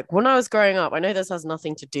 See, like, when I was growing up, I know this has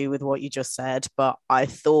nothing to do with what you just said, but I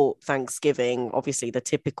thought Thanksgiving, obviously the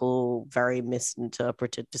typical, very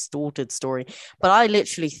misinterpreted, distorted story, but I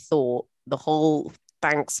literally thought the whole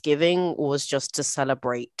Thanksgiving was just to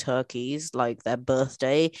celebrate turkeys, like their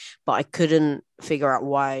birthday, but I couldn't figure out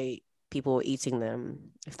why people were eating them,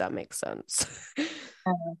 if that makes sense.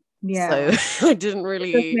 Yeah. So I didn't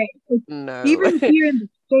really know. Even here in the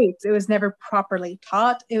States, it was never properly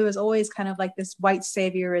taught. It was always kind of like this white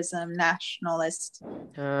saviorism, nationalist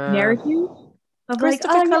narrative of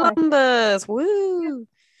Christopher Columbus. Woo!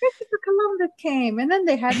 Christopher Columbus came, and then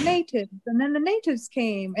they had natives, and then the natives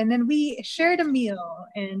came, and then we shared a meal,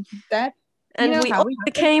 and that And know we how all we have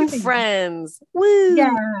became Thanksgiving. friends. Woo!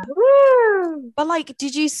 Yeah. Woo! But like,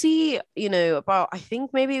 did you see, about, I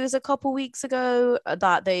think maybe it was a couple weeks ago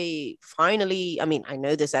that they finally, I mean, I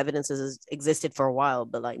know this evidence has existed for a while,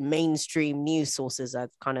 but like mainstream news sources have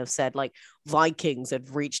kind of said like Vikings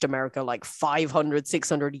had reached America like 500,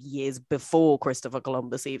 600 years before Christopher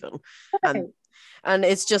Columbus even. Right. And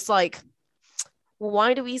it's just like,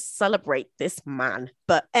 why do we celebrate this man?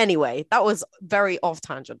 But anyway, that was very off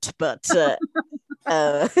tangent, but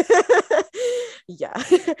yeah,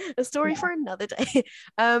 a story for another day.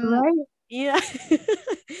 Right. Yeah.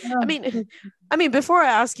 I mean, before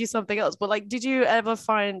I ask you something else, but like, did you ever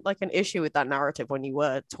find like an issue with that narrative when you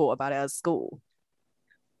were taught about it at school?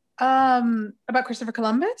 About Christopher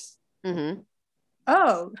Columbus? Mm-hmm.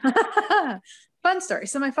 Oh, fun story.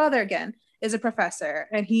 So my father again is a professor,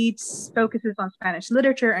 and he focuses on Spanish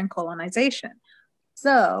literature and colonization.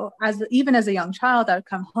 So even as a young child, I would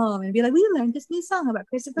come home and be like, "We learned this new song about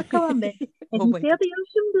Christopher Columbus, and he sailed the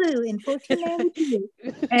ocean blue in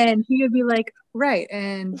 1492." And he would be like, "Right,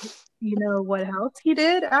 and you know what else he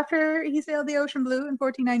did after he sailed the ocean blue in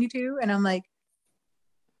 1492?" And I'm like,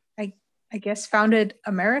 I guess founded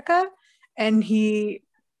America. And he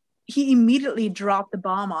immediately dropped the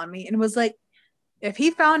bomb on me and was like, if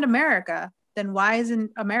he found America, then why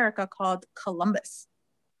isn't America called Columbus?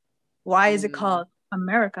 Why is it called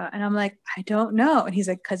America? And I'm like, I don't know. And he's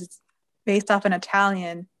like, because it's based off an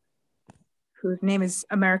Italian whose name is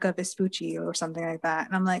America Vespucci or something like that.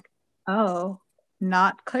 And I'm like, oh,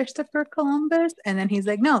 not Christopher Columbus? And then he's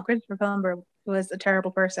like, no, Christopher Columbus was a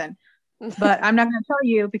terrible person. But I'm not going to tell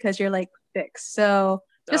you because you're like 6. So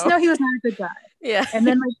just know he was not a good guy. Yeah. And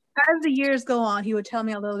then like as the years go on, he would tell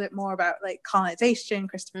me a little bit more about like colonization,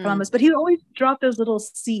 Christopher Columbus, but he would always drop those little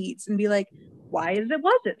seeds and be like, why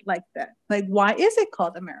was it like that? Like, why is it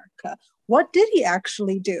called America? What did he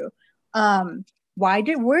actually do?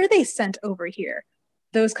 Were they sent over here?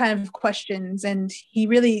 Those kind of questions. And he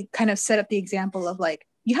really kind of set up the example of like,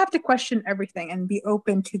 you have to question everything and be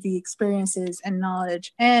open to the experiences and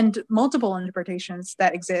knowledge and multiple interpretations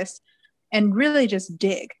that exist and really just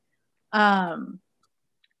dig. And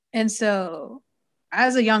so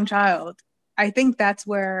as a young child, I think that's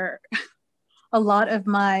where a lot of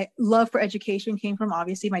my love for education came from.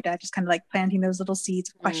 Obviously, my dad just kind of like planting those little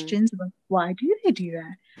seeds of questions about why do they do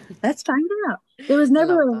that? Let's find out. There was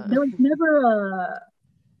never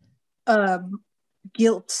a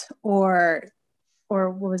guilt or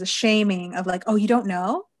what was a shaming of like, oh, you don't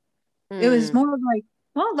know. It was more of like,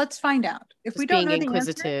 well, let's find out. If just we don't know the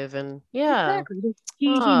inquisitive answer, and yeah, exactly. He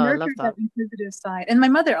nurtured that inquisitive side, and my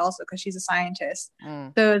mother also, because she's a scientist.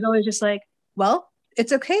 So it was always just like, well,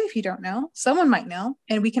 it's okay if you don't know. Someone might know,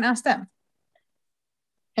 and we can ask them.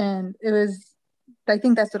 And it was, I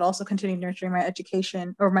think that's what also continued nurturing my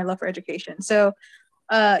education or my love for education. So,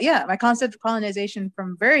 my concept of colonization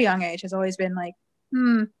from very young age has always been like,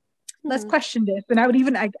 let's question this. And I would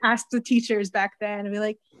even ask the teachers back then and be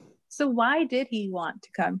like, so why did he want to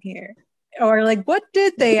come here? Or like, what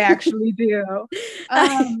did they actually do?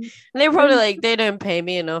 They're probably like, they don't pay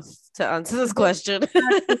me enough to answer this question.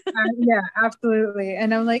 Yeah, absolutely.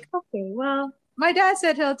 And I'm like, okay, well, my dad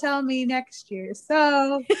said he'll tell me next year.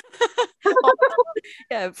 So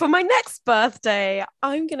yeah, for my next birthday,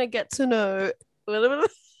 I'm going to get to know a little bit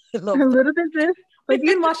this. Like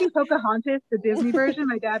even watching Pocahontas, the Disney version,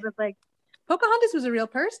 my dad was like, Pocahontas was a real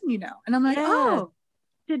person, you know. And I'm like, oh,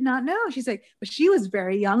 did not know. She's like, but she was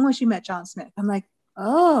very young when she met John Smith. I'm like,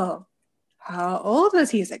 oh, how old was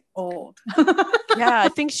he? He's like, old. Yeah, I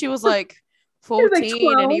think she was like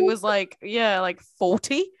 14 and he was like, like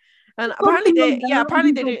 40. And apparently they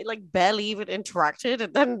did like barely even interacted,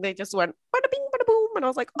 and then they just went bada bing bada boom, and I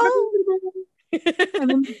was like, oh. And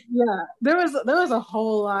then there was a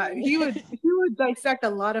whole lot. He would dissect a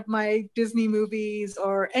lot of my Disney movies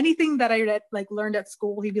or anything that I learned at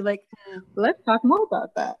school. He'd be like, let's talk more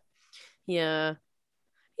about that. Yeah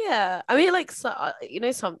I mean, like, so,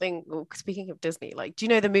 something, speaking of Disney, like, do you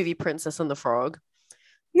know the movie Princess and the Frog?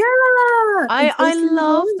 Yeah, I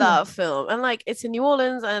love that film, and like it's in New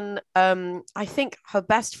Orleans, and I think her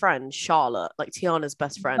best friend Charlotte, like Tiana's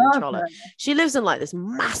best friend Charlotte, she lives in like this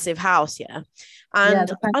massive house, and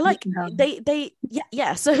I like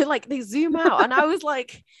so like they zoom out, and I was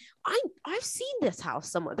like, I've seen this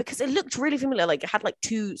house somewhere because it looked really familiar. Like it had like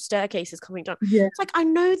 2 staircases coming down. Yeah. It's like, I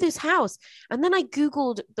know this house. And then I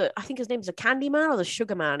Googled I think his name is the Candyman or the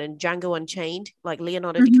Sugar Man in Django Unchained, like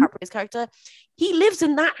Leonardo DiCaprio's character. He lives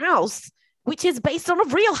in that house, which is based on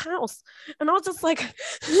a real house. And I was just like,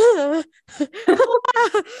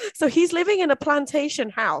 so he's living in a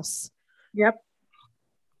plantation house. Yep.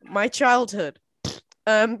 My childhood.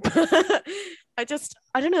 I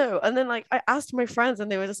don't know. And then like I asked my friends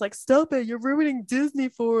and they were just like, stop it, you're ruining Disney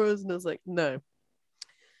for us. And I was like, no.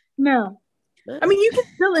 I mean, you can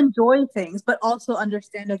still enjoy things, but also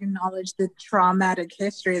understand and acknowledge the traumatic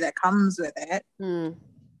history that comes with it.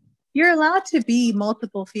 You're allowed to be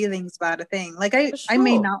multiple feelings about a thing. Like I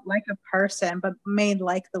may not like a person, but may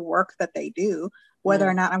like the work that they do. Whether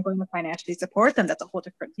or not I'm going to financially support them, that's a whole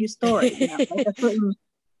different story. You know, like a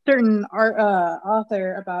certain art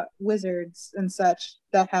author about wizards and such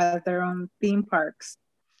that has their own theme parks.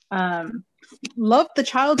 Love the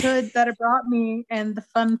childhood that it brought me and the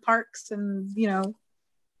fun parks, and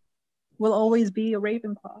will always be a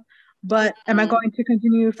Ravenclaw. But am I going to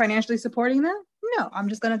continue financially supporting them? No, I'm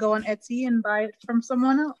just going to go on Etsy and buy it from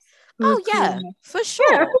someone else. Oh yeah, for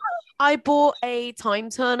sure. Yeah. I bought a time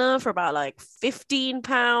turner for about like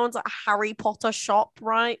 £15 at a Harry Potter shop,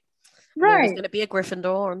 right? Right. It's going to be a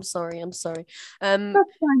Gryffindor. I'm sorry. That's fine.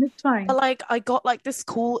 It's fine. But like, I got like this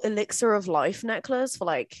cool Elixir of Life necklace for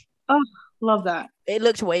like. Oh, love that. It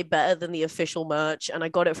looked way better than the official merch, and I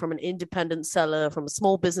got it from an independent seller from a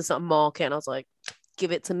small business at a market, and I was like,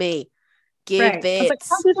 give it to me. Give it. I was like,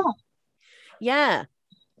 how do that?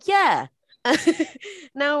 Yeah.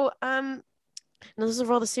 Now, this is a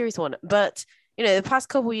rather serious one, but the past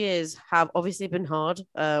couple of years have obviously been hard.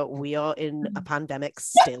 We are in a pandemic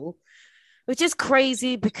still, which is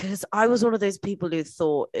crazy because I was one of those people who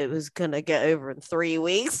thought it was gonna get over in 3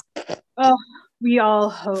 weeks. Oh, we all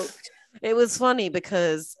hoped. It was funny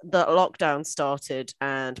because the lockdown started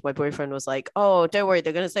and my boyfriend was like, oh, don't worry,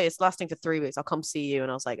 they're gonna say it's lasting for 3 weeks, I'll come see you.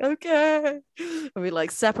 And I was like, okay. And we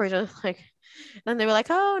like separated, like, and they were like,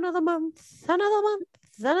 oh, another month, another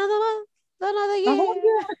year.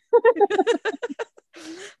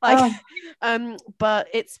 But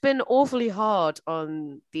it's been awfully hard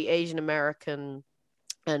on the Asian American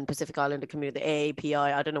and Pacific Islander community, the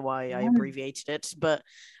AAPI. I don't know why I abbreviated it, but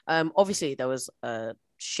obviously there was a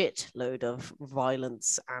shitload of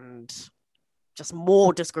violence and just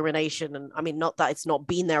more discrimination. And I mean, not that it's not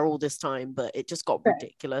been there all this time, but it just got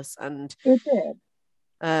ridiculous. And it did.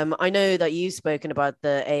 I know that you've spoken about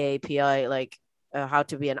the AAPI, like how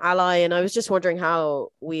to be an ally, and I was just wondering how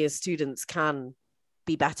we as students can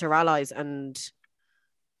be better allies, and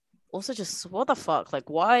also just what the fuck, like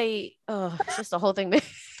why? It's just the whole thing.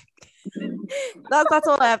 That's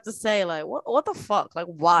all I have to say. Like what the fuck? Like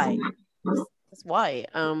why? Just why?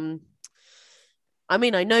 I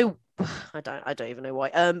mean, I know. I don't even know why.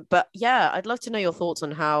 But yeah, I'd love to know your thoughts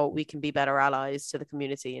on how we can be better allies to the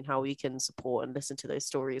community and how we can support and listen to those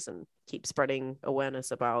stories and keep spreading awareness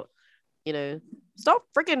about, stop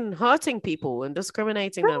freaking hurting people and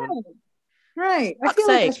discriminating them. Right. I feel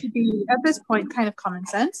like that should be at this point kind of common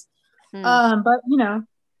sense. But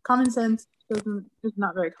common sense is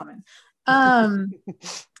not very common.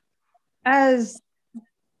 As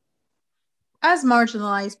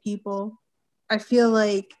marginalized people, I feel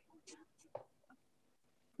like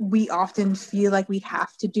we often feel like we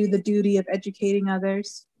have to do the duty of educating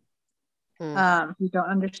others who don't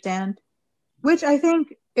understand, which I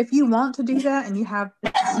think if you want to do that and you have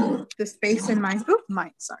the space in mind,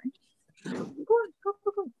 sorry.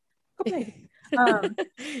 But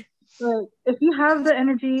if you have the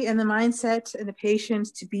energy and the mindset and the patience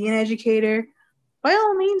to be an educator, by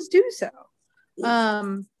all means do so.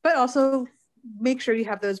 But also make sure you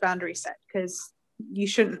have those boundaries set, because you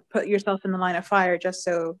shouldn't put yourself in the line of fire just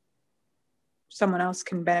so someone else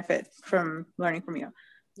can benefit from learning from you.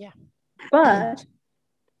 Yeah. But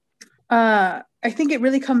I think it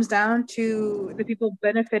really comes down to the people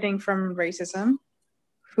benefiting from racism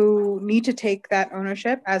who need to take that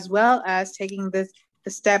ownership, as well as taking the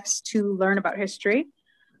steps to learn about history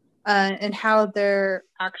and how their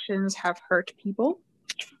actions have hurt people.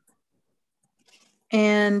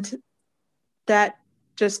 And that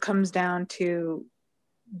just comes down to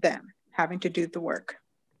them having to do the work,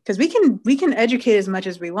 because we can educate as much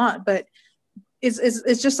as we want, but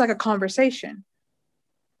it's just like a conversation.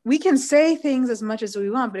 We can say things as much as we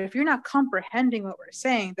want, but if you're not comprehending what we're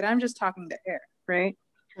saying, then I'm just talking to air, right?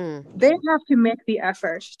 They have to make the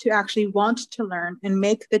effort to actually want to learn and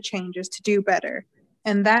make the changes to do better,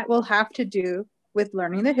 and that will have to do with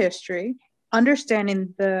learning the history,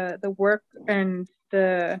 understanding the work and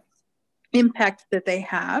the impact that they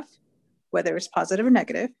have, whether it's positive or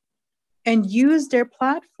negative, and use their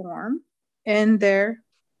platform and their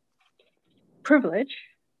privilege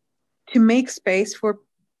to make space for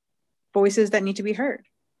voices that need to be heard.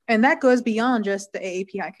 And that goes beyond just the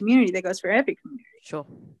AAPI community. That goes for every community. Sure.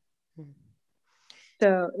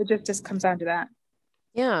 So it just comes down to that.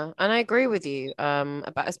 Yeah, and I agree with you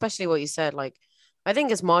about especially what you said, like I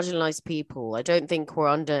think as marginalized people, I don't think we're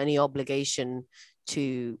under any obligation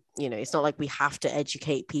to, it's not like we have to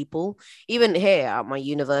educate people. Even here at my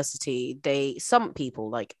university, some people,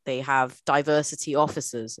 like, they have diversity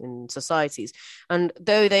officers in societies. And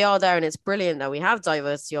though they are there and it's brilliant that we have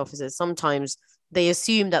diversity officers, sometimes they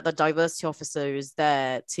assume that the diversity officer is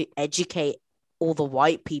there to educate all the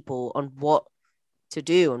white people on what to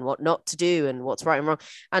do and what not to do and what's right and wrong.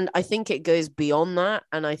 And I think it goes beyond that.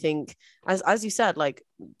 And I think, as you said, like,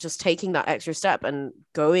 just taking that extra step and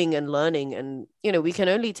going and learning, and we can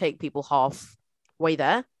only take people halfway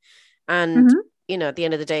there. And at the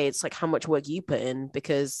end of the day, it's like how much work you put in,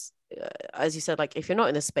 because as you said, like, if you're not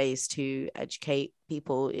in a space to educate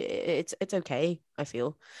people, it's okay, I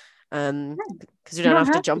feel, because you don't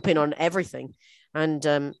have to jump in on everything. And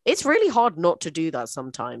it's really hard not to do that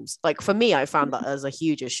sometimes. Like, for me, I found that as a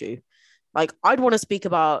huge issue. Like, I'd want to speak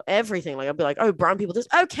about everything. Like, I'd be like, oh, brown people, this,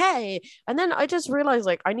 okay. And then I just realized,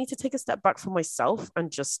 like, I need to take a step back from myself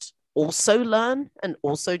and just also learn and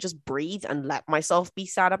also just breathe and let myself be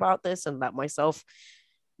sad about this and let myself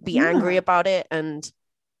be angry about it. And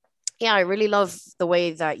yeah, I really love the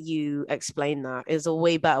way that you explain that. Is a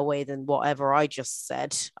way better way than whatever I just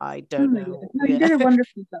said. I don't know. No, you did a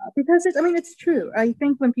wonderful job, because it's true. I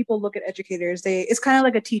think when people look at educators, it's kind of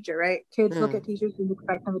like a teacher, right? Kids look at teachers and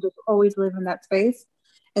expect them to just always live in that space.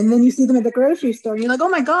 And then you see them at the grocery store and you're like, oh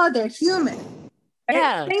my God, they're human.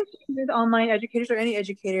 Yeah. Same thing with online educators or any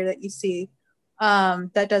educator that you see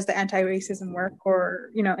that does the anti-racism work, or,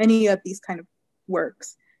 any of these kind of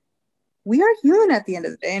works. We are human at the end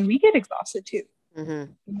of the day, and we get exhausted too.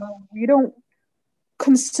 We don't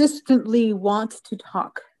consistently want to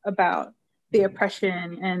talk about the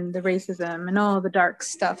oppression and the racism and all the dark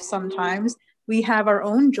stuff. Sometimes we have our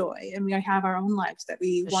own joy and we have our own lives that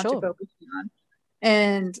we want to focus on,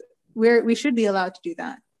 and we should be allowed to do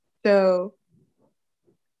that. So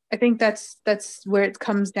I think that's where it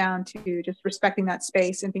comes down to just respecting that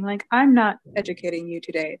space and being like, I'm not educating you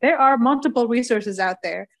today. There are multiple resources out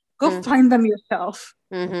there. Go find them yourself.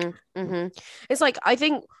 It's like, I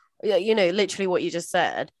think, literally what you just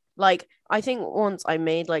said. Like, I think once I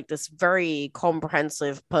made like this very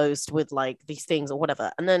comprehensive post with like these things or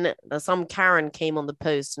whatever, and then some Karen came on the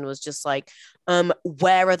post and was just like,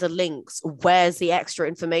 where are the links? Where's the extra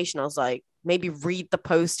information? I was like, maybe read the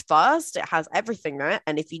post first. It has everything there.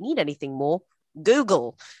 And if you need anything more,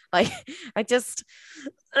 Google. Like, I just,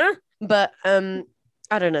 but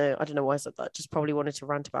I don't know why I said that. Just probably wanted to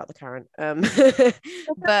rant about the Karen.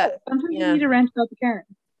 But sometimes you need to rant about the Karen.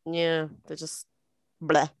 Yeah, they're just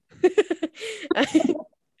bleh.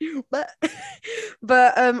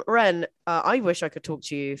 but Ren, I wish I could talk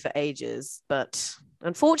to you for ages, but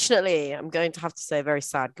unfortunately, I'm going to have to say a very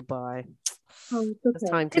sad goodbye. Oh, it's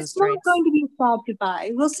okay. Time it's not going to be a sad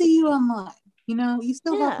goodbye. We'll see you online. You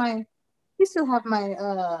still have my. You still have my.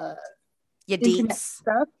 Your deets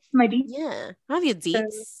stuff. My deets. Yeah, I have your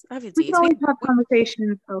deets. So I have your deets. We can always have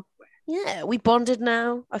conversations elsewhere. Yeah, we bonded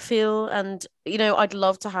now, I feel, and I'd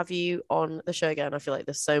love to have you on the show again. I feel like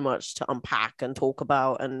there's so much to unpack and talk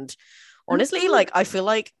about, and honestly, like, I feel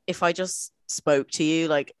like if I just spoke to you,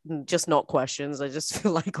 like, just not questions, I just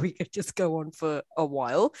feel like we could just go on for a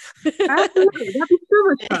while. Absolutely, that'd be so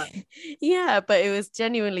much fun. Yeah, but it was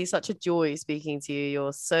genuinely such a joy speaking to you.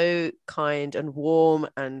 You're so kind and warm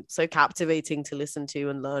and so captivating to listen to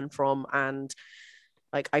and learn from, and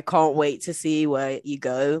like, I can't wait to see where you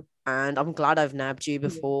go. And I'm glad I've nabbed you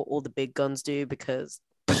before all the big guns do, because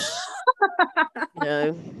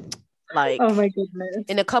like, oh my goodness,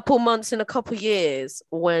 in a couple months, in a couple years,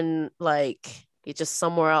 when like you're just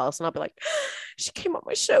somewhere else, and I'll be like, she came on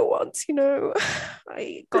my show once,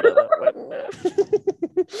 I got her.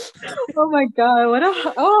 Oh my God, what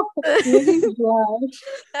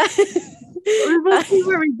we'll see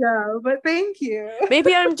where we go, but thank you.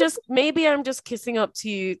 maybe I'm just kissing up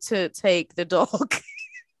to you to take the dog.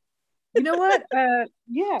 You know what?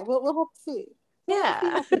 Yeah, we'll have to see.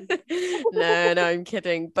 Yeah. No, I'm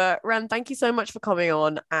kidding. But Ren, thank you so much for coming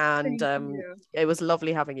on, and it was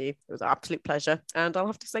lovely having you. It was an absolute pleasure, and I'll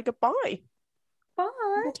have to say goodbye. Bye.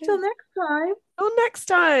 Okay. Till next time. Till next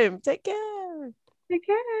time. Take care. Take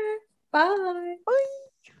care. Bye. Bye.